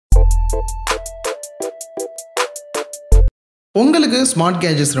உங்களுக்கு smart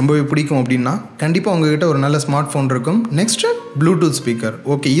gadgets ரொம்பவே பிடிக்கும் அப்படின்னா கண்டிப்பாக உங்ககிட்ட ஒரு நல்ல ஸ்மார்ட் ஃபோன் இருக்கும். Next Bluetooth speaker.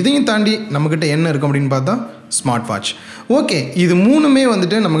 ஓகே, இதையும் தாண்டி நம்மக்கிட்ட என்ன இருக்கும் அப்படின்னு பார்த்தா ஸ்மார்ட் வாட்ச். ஓகே, இது மூணுமே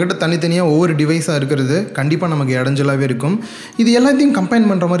வந்துட்டு நம்மக்கிட்ட தனித்தனியாக ஒவ்வொரு டிவைஸாக இருக்கிறது கண்டிப்பாக நமக்கு இடைஞ்சலாகவே இருக்கும். இது எல்லாத்தையும்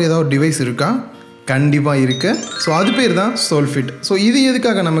கம்பைன் பண்ணுற மாதிரி ஏதாவது ஒரு டிவைஸ் இருக்கா? கண்டிப்பாக இருக்குது. ஸோ அது பேர் தான் Soulfit. ஸோ இது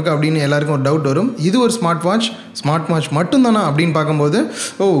எதுக்காக நமக்கு அப்படின்னு எல்லாருக்கும் ஒரு டவுட் வரும். இது ஒரு ஸ்மார்ட் வாட்ச் மட்டும்தானா அப்படின்னு பார்க்கும்போது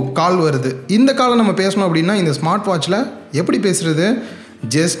கால் வருது. இந்த காலை நம்ம பேசணும் அப்படின்னா இந்த ஸ்மார்ட் வாட்சில் எப்படி பேசுகிறது?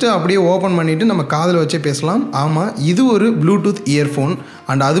 ஜஸ்ட்டு அப்படியே ஓப்பன் பண்ணிவிட்டு நம்ம காதில் வச்சே பேசலாம். ஆமாம், இது ஒரு ப்ளூடூத் இயர்ஃபோன்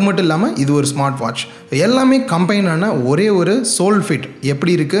அண்ட் அது மட்டும் இல்லாமல் இது ஒரு ஸ்மார்ட் வாட்ச். எல்லாமே கம்பைனான ஒரே ஒரு Soulfit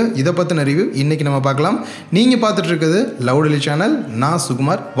எப்படி இருக்குது இதை பற்றின ரிவ்யூ இன்றைக்கி நம்ம பார்க்கலாம். நீங்கள் பார்த்துட்டு இருக்குது லவுடலி சேனல். நான்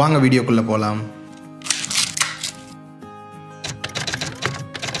சுகுமார். வாங்க வீடியோக்குள்ளே போகலாம்.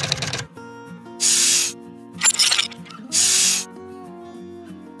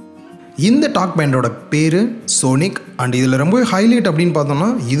 இந்த டாக் பேண்டோட பேர் சோனிக் அண்ட் இதில் ரொம்பவே ஹைலைட் அப்படின்னு பார்த்தோம்னா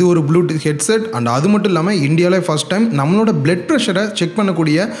இது ஒரு ப்ளூடூத் ஹெட்செட் அண்ட் அது மட்டும் இல்லாமல் இந்தியாவிலே ஃபஸ்ட் டைம் நம்மளோட பிளட் ப்ரெஷரை செக்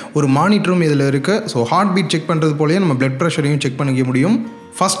பண்ணக்கூடிய ஒரு மானிட்டரும் இதில் இருக்குது. ஸோ ஹார்ட் பீட் செக் பண்ணுறது போலயே நம்ம பிளட் ப்ரெஷரையும் செக் பண்ணிக்க முடியும்.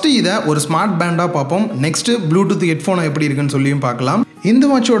 ஃபஸ்ட்டு இதை ஒரு ஸ்மார்ட் பேண்டாக பார்ப்போம். நெக்ஸ்ட்டு ப்ளூடூத் ஹெட்ஃபோனை எப்படி இருக்குன்னு சொல்லியும் பார்க்கலாம். இந்த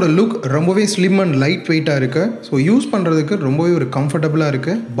வாட்சோட லுக் ரொம்பவே ஸ்லிம் அண்ட் லைட் வெயிட்டாக இருக்குது. ஸோ யூஸ் பண்ணுறதுக்கு ரொம்பவே ஒரு கம்ஃபர்டபுளாக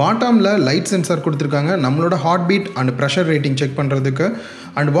இருக்குது. பாட்டமில் லைட் சென்சார் கொடுத்துருக்காங்க நம்மளோட heart beat and pressure rating check பண்ணுறதுக்கு.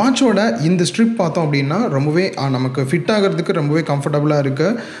 அண்ட் வாட்சோட இந்த ஸ்ட்ரிப் பார்த்தோம் அப்படின்னா ரொம்பவே நமக்கு ஃபிட் ஆகிறதுக்கு ரொம்பவே கம்ஃபர்டபுளாக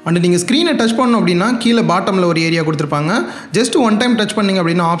இருக்குது. அண்ட் நீங்கள் ஸ்க்ரீனை டச் பண்ணணும் அப்படின்னா கீழே பாட்டமில் ஒரு ஏரியா கொடுத்துருப்பாங்க. ஜஸ்ட் ஒன் டைம் டச் பண்ணிங்க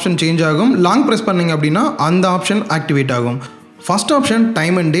அப்படின்னா ஆப்ஷன் சேஞ்ச் ஆகும். லாங் ப்ரெஸ் பண்ணிங்க அப்படின்னா அந்த ஆப்ஷன் ஆக்டிவேட் ஆகும். First option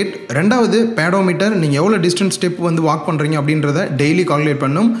time and date. ரெண்டாவது பேடோமீட்டர், நீங்கள் எவ்வளோ டிஸ்டன்ஸ் ஸ்டெப் வந்து வாக் பண்ணுறீங்க அப்படின்றத டெய்லி கால்குலேட்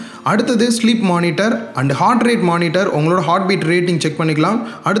பண்ணும். அடுத்தது sleep monitor and heart rate monitor, உங்களோட ஹார்ட் பீட் ரேட்டிங் செக் பண்ணிக்கலாம்.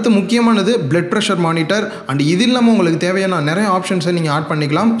 அடுத்து முக்கியமானது பிளட் ப்ரெஷர் மானிட்டர். அண்ட் இது இல்லாமல் உங்களுக்கு தேவையான நிறைய ஆப்ஷன்ஸை நீங்கள் ஆட்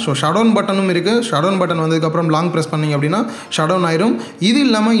பண்ணிக்கலாம். ஸோ ஷடவுன் பட்டனும் இருக்குது. ஷடவுன் பட்டன் வந்ததுக்கப்புறம் லாங் ப்ரெஸ் பண்ணிங்க அப்படின்னா ஷடவுன் ஆயிரும். இது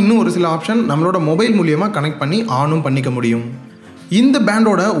இல்லாமல் இன்னும் ஒரு சில ஆப்ஷன் நம்மளோட மொபைல் மூலியமாக கனெக்ட் பண்ணி ஆனும் பண்ணிக்க முடியும். இந்த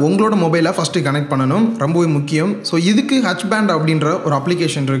பேண்டோட உங்களோட மொபைலை ஃபஸ்ட்டு கனெக்ட் பண்ணணும், ரொம்பவே முக்கியம். ஸோ இதுக்கு ஹச் பேண்ட் அப்படின்ற ஒரு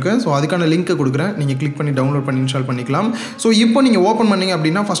அப்ளிகேஷன் இருக்குது. ஸோ அதுக்கான லிங்க்கை கொடுக்குறேன், நீங்கள் கிளிக் பண்ணி டவுன்லோட் பண்ணி இன்ஸ்டால் பண்ணிக்கலாம். ஸோ இப்போ நீங்கள் ஓப்பன் பண்ணிங்க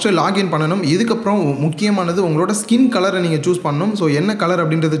அப்படின்னா ஃபஸ்ட்டு லாகின் பண்ணணும். இதுக்கப்புறம் முக்கியமானது உங்களோட ஸ்கின் கலரை நீங்கள் சூஸ் பண்ணணும். ஸோ என்ன கலர்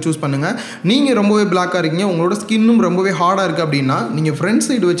அப்படின்றத சூஸ் பண்ணுங்கள். நீங்கள் ரொம்பவே பிளாக்காக இருக்கீங்க, உங்களோட ஸ்கின்னும் ரொம்பவே ஹார்டாக இருக்குது அப்படின்னா நீங்கள் ஃப்ரண்ட்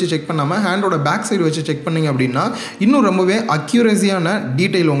சைடு வச்சு செக் பண்ணாமல் ஹேண்டோட பேக் சைடு வச்சு செக் பண்ணிங்க அப்படின்னா இன்னும் ரொம்பவே அக்யூரஸியான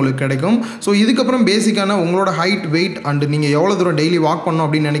டீட்டெயில் உங்களுக்கு கிடைக்கும். ஸோ இதுக்கப்புறம் பேசிக்கான உங்களோட ஹைட், வெயிட் அண்ட் நீங்கள் எவ்வளோ தூரம் டெய்லி வாக் பண்ணணும்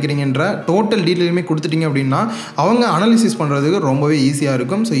அப்படின்னு நினைக்கிறீங்கன்ற டோட்டல் டீட்டெயிலுமே கொடுத்துட்டீங்க அப்படின்னா அவங்க அனாலிசிஸ் பண்ணுறதுக்கு ரொம்பவே ஈஸியாக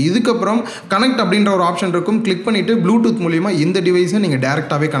இருக்கும். ஸோ இதுக்கப்புறம் கனெக்ட் அப்படின்ற ஒரு ஆப்ஷன் இருக்கும். கிளிக் பண்ணிவிட்டு ப்ளூடூத் மூலிமா இந்த டிவைஸை நீங்கள்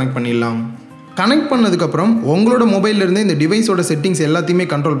டேரெக்டாகவே கனெக்ட் பண்ணிடலாம். கனெக்ட் பண்ணதுக்கப்புறம் உங்களோட மொபைல்லேருந்து இந்த டிவைஸோட செட்டிங்ஸ் எல்லாத்தையுமே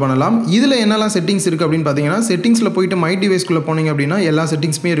கண்ட்ரோல் பண்ணலாம். இதில் என்னெல்லாம் செட்டிங்ஸ் இருக்குது அப்படின்னு பார்த்தீங்கன்னா செட்டிங்ஸில் போய்ட்டு மை டிவைஸ்க்குள்ளே போனீங்க அப்படின்னா எல்லா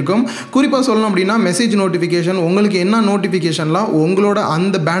செட்டிங்ஸுமே இருக்கும். குறிப்பாக சொல்லணும் அப்படின்னா மெசேஜ் நோட்டிஃபிகேஷன், உங்களுக்கு என்ன நோட்டிஃபிகேஷன்லாம் உங்களோட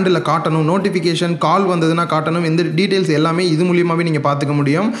அந்த பேண்டில் காட்டணும், நோட்டிஃபிகேஷன் கால் வந்ததுன்னா காட்டணும், இந்த டீட்டெயில்ஸ் எல்லாமே இது மூலியமாகவே நீங்கள் பார்த்துக்க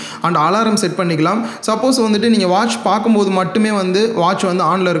முடியும். அண்ட் அலாரம் செட் பண்ணிக்கலாம். சப்போஸ் வந்துட்டு நீங்கள் வாட்ச் பார்க்கும்போது மட்டுமே வந்து வாட்ச் வந்து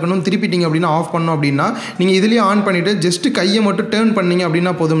ஆனில் இருக்கணும், திருப்பிட்டீங்க அப்படின்னா ஆஃப் பண்ணணும் அப்படின்னா நீங்கள் இதுலேயே ஆன் பண்ணிவிட்டு ஜஸ்ட்டு கையை மட்டும் டேர்ன் பண்ணிங்க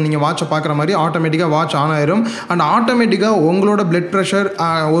அப்படின்னா போதும், நீங்கள் வாட்சை பார்க்குற மாதிரி ஆட்டோமேட்டிக்காக வாட்ச் ஆன் ஆயிரும். அண்ட் ஆட்டோமேட்டிக்காக உங்களோட பிளட் ப்ரெஷர்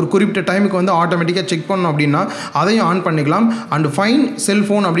ஒரு குறிப்பிட்ட டைமுக்கு வந்து ஆட்டோமேட்டிக்காக செக் பண்ணணும் அப்படின்னா அதையும் ஆன் பண்ணிக்கலாம். அண்ட் ஃபைன்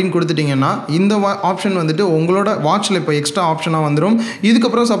செல்ஃபோன் அப்படின்னு கொடுத்துட்டிங்கன்னா இந்த ஆப்ஷன் வந்துட்டு உங்களோட வாட்சில் இப்போ எக்ஸ்ட்ரா ஆப்ஷனாக வந்துடும்.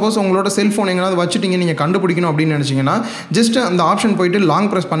 இதுக்கப்புறம் சப்போஸ் உங்களோட செல்ஃபோன் எங்கேயாவது வச்சுட்டிங்க நீங்கள் கண்டுபிடிக்கணும் அப்படின்னு நினச்சிங்கன்னா ஜஸ்ட் அந்த ஆப்ஷன் போயிட்டு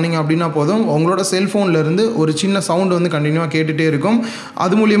லாங் ப்ரெஸ் பண்ணிங்க அப்படின்னா போதும், உங்களோட செல்ஃபோன்லேருந்து ஒரு சின்ன சவுண்டு வந்து கண்டினியூவாக கேட்டுகிட்டே இருக்கும்.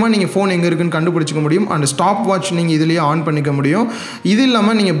 அது மூலியமாக நீங்கள் ஃபோன் எங்கே இருக்குன்னு கண்டுபிடிச்சிக்க முடியும். அண்ட் ஸ்டாப் வாட்ச் நீங்கள் இதுலேயே ஆன் பண்ணிக்க முடியும். இது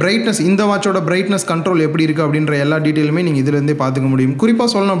இல்லாமல் நீங்கள் பிரைட்னஸ், இந்த வாட்சோட பிரைட்னஸ் கண்ட்ரோல் எப்படி இருக்குது அப்படின்ற எல்லா டீட்டெயிலுமே நீங்கள் இதிலேருந்தே பார்த்துக்க முடியும். குறிப்பாக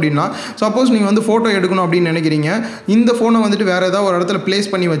சொல்லணும் அப்படின்னா சப்போஸ் நீங்கள் வந்து ஃபோட்டோ எடுக்கணும் அப்படின்னு நினைக்கிறீங்க, இந்த ஃபோனை வந்துட்டு வேறு ஏதாவது ஒரு இடத்துல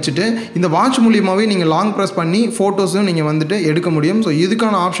ப்ளேஸ் பண்ணி வச்சுட்டு இந்த வாட்ச் மூலியமாகவே நீங்கள் லாங் ப்ரெஸ் பண்ணி ஃபோட்டோஸும் நீங்கள் வந்துட்டு எடுக்க முடியும். ஸோ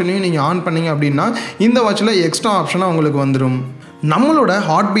இதுக்கான ஆப்ஷனையும் நீங்கள் ஆன் பண்ணிங்க அப்படின்னா இந்த வாட்சில் எக்ஸ்ட்ரா ஆப்ஷனாக உங்களுக்கு வந்துடும். நம்மளோட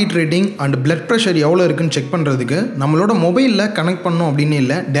heart beat rating and blood pressure எவ்வளோ இருக்குன்னு செக் பண்ணுறதுக்கு நம்மளோட மொபைலில் கனெக்ட் பண்ணோம் அப்படின்னு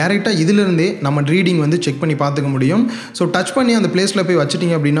இல்லை, டேரெக்டாக இதிலிருந்தே நம்ம ரீடிங் வந்து செக் பண்ணி பார்த்துக்க முடியும். ஸோ டச் பண்ணி அந்த பிளேஸில் போய்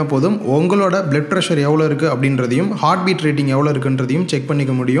வச்சுட்டிங்க அப்படின்னா போதும், உங்களோட பிளட் ப்ரெஷர் எவ்வளோ இருக்குது அப்படின்றதையும் ஹார்ட் பீட் ரேட்டிங் எவ்வளோ இருக்குன்றதையும் செக்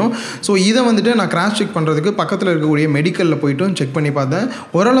பண்ணிக்க முடியும். ஸோ இதை வந்துட்டு நான் கிராஸ் செக் பண்ணுறதுக்கு பக்கத்தில் இருக்கக்கூடிய மெடிக்கலில் போய்ட்டும் செக் பண்ணி பார்த்தேன்.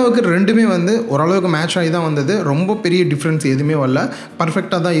 ஓரளவுக்கு ரெண்டுமே வந்து ஓரளவுக்கு மேட்ச் ஆகி தான் வந்தது. ரொம்ப பெரிய டிஃப்ரென்ஸ் எதுவுமே வரல,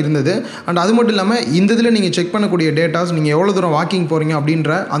 பர்ஃபெக்டாக தான் இருந்தது. அண்ட் அது மட்டும் இல்லாமல் இந்த இதில் நீங்கள் செக் பண்ணக்கூடிய டேட்டாஸ், நீங்கள் எவ்வளோ தூரம் போகிறீங்க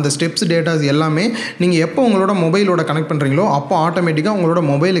அப்படின்ற அந்த ஸ்டெப்ஸ் டேட்டாஸ் எல்லாமே நீங்கள் எப்போ உங்களோட மொபைலோட கனெக்ட் பண்ணுறீங்களோ அப்போ ஆட்டோமேட்டிக்காக உங்களோட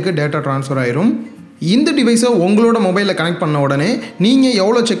மொபைலுக்கு டேட்டா ட்ரான்ஸ்ஃபர் ஆயிரும். இந்த டிவைஸை உங்களோட மொபைலில் கனெக்ட் பண்ண உடனே நீங்கள்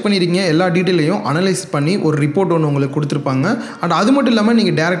எவ்வளோ செக் பண்ணியிருக்கீங்க எல்லா டீட்டெயிலையும் அனலைஸ் பண்ணி ஒரு ரிப்போர்ட் ஒன்று உங்களுக்கு கொடுத்துருப்பாங்க. அண்ட் அது மட்டும் இல்லாமல்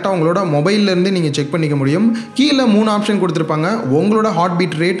நீங்கள் டேரெக்டாக உங்களோட மொபைல்லேருந்து நீங்கள் செக் பண்ணிக்க முடியும். கீழே 3 ஆப்ஷன் கொடுத்துருப்பாங்க. உங்களோட ஹார்ட்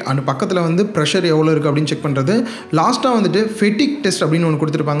பீட் ரேட் அண்ட் பக்கத்தில் வந்து ப்ரெஷர் எவ்வளோ இருக்குது அப்படின்னு செக் பண்ணுறது. லாஸ்ட்டாக வந்துட்டு ஃபெட்டிக் டெஸ்ட் அப்படின்னு ஒன்று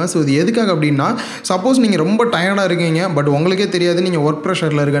கொடுத்துருப்பாங்க. ஸோ இது எதுக்காக அப்படின்னா, சப்போஸ் நீங்கள் ரொம்ப டயர்டாக இருக்கீங்க பட் உங்களுக்கே தெரியாது நீங்கள் ஒர்க்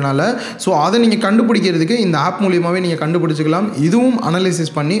ப்ரெஷரில் இருக்கனால, ஸோ அதை நீங்கள் கண்டுபிடிக்கிறதுக்கு இந்த ஆப் மூலியமாகவே நீங்கள் கண்டுபிடிச்சிக்கலாம். இதுவும்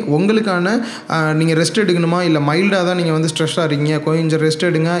அனலைசிஸ் பண்ணி உங்களுக்கான நீங்கள் ரெஸ்ட் எடுக்கணுமா, இல்லை மைல்டாக தான் நீங்கள் வந்து ஸ்ட்ரெஸ்ஸாக இருக்கீங்க, கொஞ்சம் ரெஸ்ட்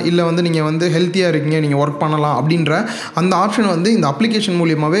எடுங்க, இல்லை வந்து நீங்கள் வந்து ஹெல்த்தியாக இருக்கீங்க, நீங்கள் ஒர்க் பண்ணலாம் அப்படின்ற அந்த ஆப்ஷன் வந்து இந்த அப்ளிகேஷன்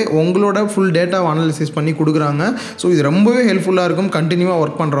மூலியமாகவே உங்களோட ஃபுல் டேட்டாவை அனலைசிஸ் பண்ணி கொடுக்குறாங்க. ஸோ இது ரொம்பவே ஹெல்ப்ஃபுல்லாக இருக்கும் கண்டினியூவாக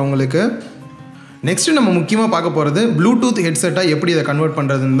ஒர்க் பண்ணுறவங்களுக்கு. நெக்ஸ்ட்டு நம்ம முக்கியமாக பார்க்க போகிறது ப்ளூடூத் ஹெட்செட்டாக எப்படி இதை கன்வெர்ட்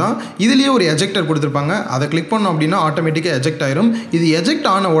பண்ணுறதுன்னு தான். இதுலேயே ஒரு எஜெக்டர் கொடுத்துருப்பாங்க. அதை கிளிக் பண்ணோம் அப்படின்னா ஆட்டோமேட்டிக்காக எஜெக்ட் ஆயிரும். இது எஜெக்ட்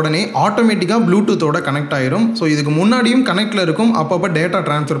ஆன உடனே ஆட்டோமேட்டிக்காக ப்ளூடூத்தோட கனெக்ட் ஆயிரும். ஸோ இதுக்கு முன்னாடியும் கனெக்டில் இருக்கும் அப்பப்போ டேட்டா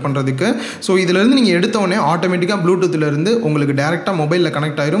ட்ரான்ஸ்ஃபர் பண்ணுறதுக்கு. ஸோ இதிலேருந்து நீங்கள் எடுத்தோடனே ஆட்டோமேட்டிக்காக ப்ளூடூத்லேருந்து உங்களுக்கு டேரெக்டாக மொபைலில்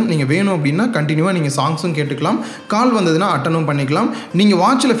கனெக்ட் ஆயிரும். நீங்கள் வேணும் அப்படின்னா கண்டினியூவாக நீங்கள் சாங்ஸும் கேட்டுக்கலாம், கால் வந்ததுன்னா அட்டனும் பண்ணிக்கலாம். நீங்கள்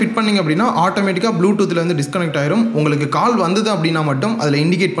வாட்சில் ஃபிட் பண்ணிங்க அப்படின்னா ஆட்டோமேட்டிக்காக ப்ளூடூத்லேருந்து டிஸ்கனெக்ட் ஆயிரும். உங்களுக்கு கால் வந்தது அப்படின்னா மட்டும் அதில்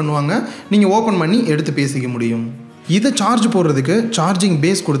இண்டிகேட் பண்ணுவாங்க, நீங்கள் ஓப்பன் பண்ணி எடுத்து பேசிக்க முடியும். இதை சார்ஜ் போடுறதுக்கு சார்ஜிங்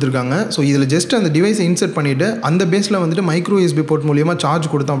பேஸ் கொடுத்துருக்காங்க. ஸோ இதில் ஜஸ்ட் அந்த டிவைஸை இன்சர்ட் பண்ணிவிட்டு அந்த பேஸில் வந்துட்டு மைக்ரோ USB போர்ட் மூலியமாக சார்ஜ்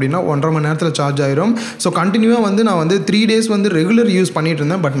கொடுத்தோம் அப்படின்னா 1.5 மணி நேரத்தில் சார்ஜ் ஆயிரும். ஸோ கண்டினியூவாக வந்து நான் வந்து 3 days வந்து ரெகுலர் யூஸ் பண்ணிட்டு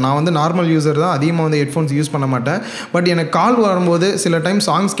இருந்தேன். பட் நான் வந்து நார்மல் யூஸர் தான், அதிகமாக வந்து ஹெட்ஃபோன்ஸ் யூஸ் பண்ண மாட்டேன். பட் எனக்கு கால் வரும்போது சில டைம்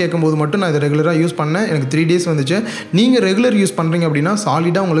சாங்ஸ் கேட்கும்போது மட்டும் நான் இதை ரெகுலராக யூஸ் பண்ணேன். எனக்கு 3 days வந்துச்சு. நீங்கள் ரெகுலர் யூஸ் பண்ணுறீங்க அப்படின்னா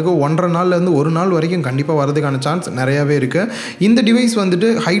சாலிடாக உங்களுக்கு 1.5 நாள்லேருந்து 1 நாள் வரைக்கும் கண்டிப்பாக வரதுக்கான சான்ஸ் நிறையாவே இருக்குது. இந்த டிவைஸ்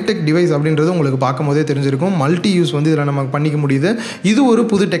வந்துட்டு ஹைடெக் டிவைஸ் அப்படின்றது உங்களுக்கு பார்க்கும் போதே தெரிஞ்சிருக்கும். மல்டி யூஸ் வந்து இதில் நமக்கு பண்ணிக்க முடியுது. இது ஒரு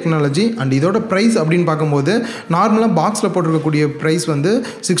புது டெக்னாலஜி. அண்ட் இதோட ப்ரைஸ் அப்படின்னு பார்க்கும்போது நார்மலாக பாக்ஸில் போட்டிருக்கக்கூடிய ப்ரைஸ் வந்து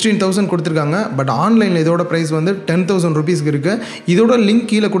 16,000 கொடுத்துருக்காங்க. பட் ஆன்லைனில் இதோட ப்ரைஸ் வந்து 10,000 ருபீஸ்க்கு இருக்குது. இதோட லிங்க்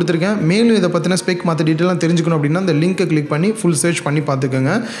கீழே கொடுத்துருக்கேன். மேலும் இதை பற்றின ஸ்பெக் மற்ற டீட்டெயிலாம் தெரிஞ்சுக்கணும் அப்படின்னா அந்த லிங்க்கை கிளிக் பண்ணி ஃபுல் சர்ச் பண்ணி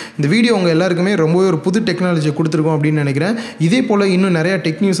பார்த்துக்கோங்க. இந்த வீடியோ உங்கள் எல்லாருக்குமே ரொம்பவே ஒரு புது டெக்னாலஜியை கொடுத்துருக்கோம் அப்படின்னு நினைக்கிறேன். இதே போல் இன்னும் நிறையா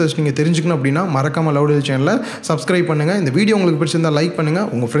டெக் நியூஸஸ் நீங்கள் தெரிஞ்சுக்கணும் அப்படின்னா மறக்காமல் லவுடல் சேனலை சப்ஸ்கிரைப் பண்ணுங்கள். இந்த வீடியோ உங்களுக்கு பிடிச்சிருந்தால் லைக் பண்ணுங்கள்,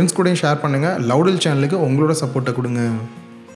 உங்கள் ஃப்ரெண்ட்ஸ் கூட ஷேர் பண்ணுங்கள். லவுடல் சேனலுக்கு உங்களோட சப்போர்ட்டை கொடுங்க.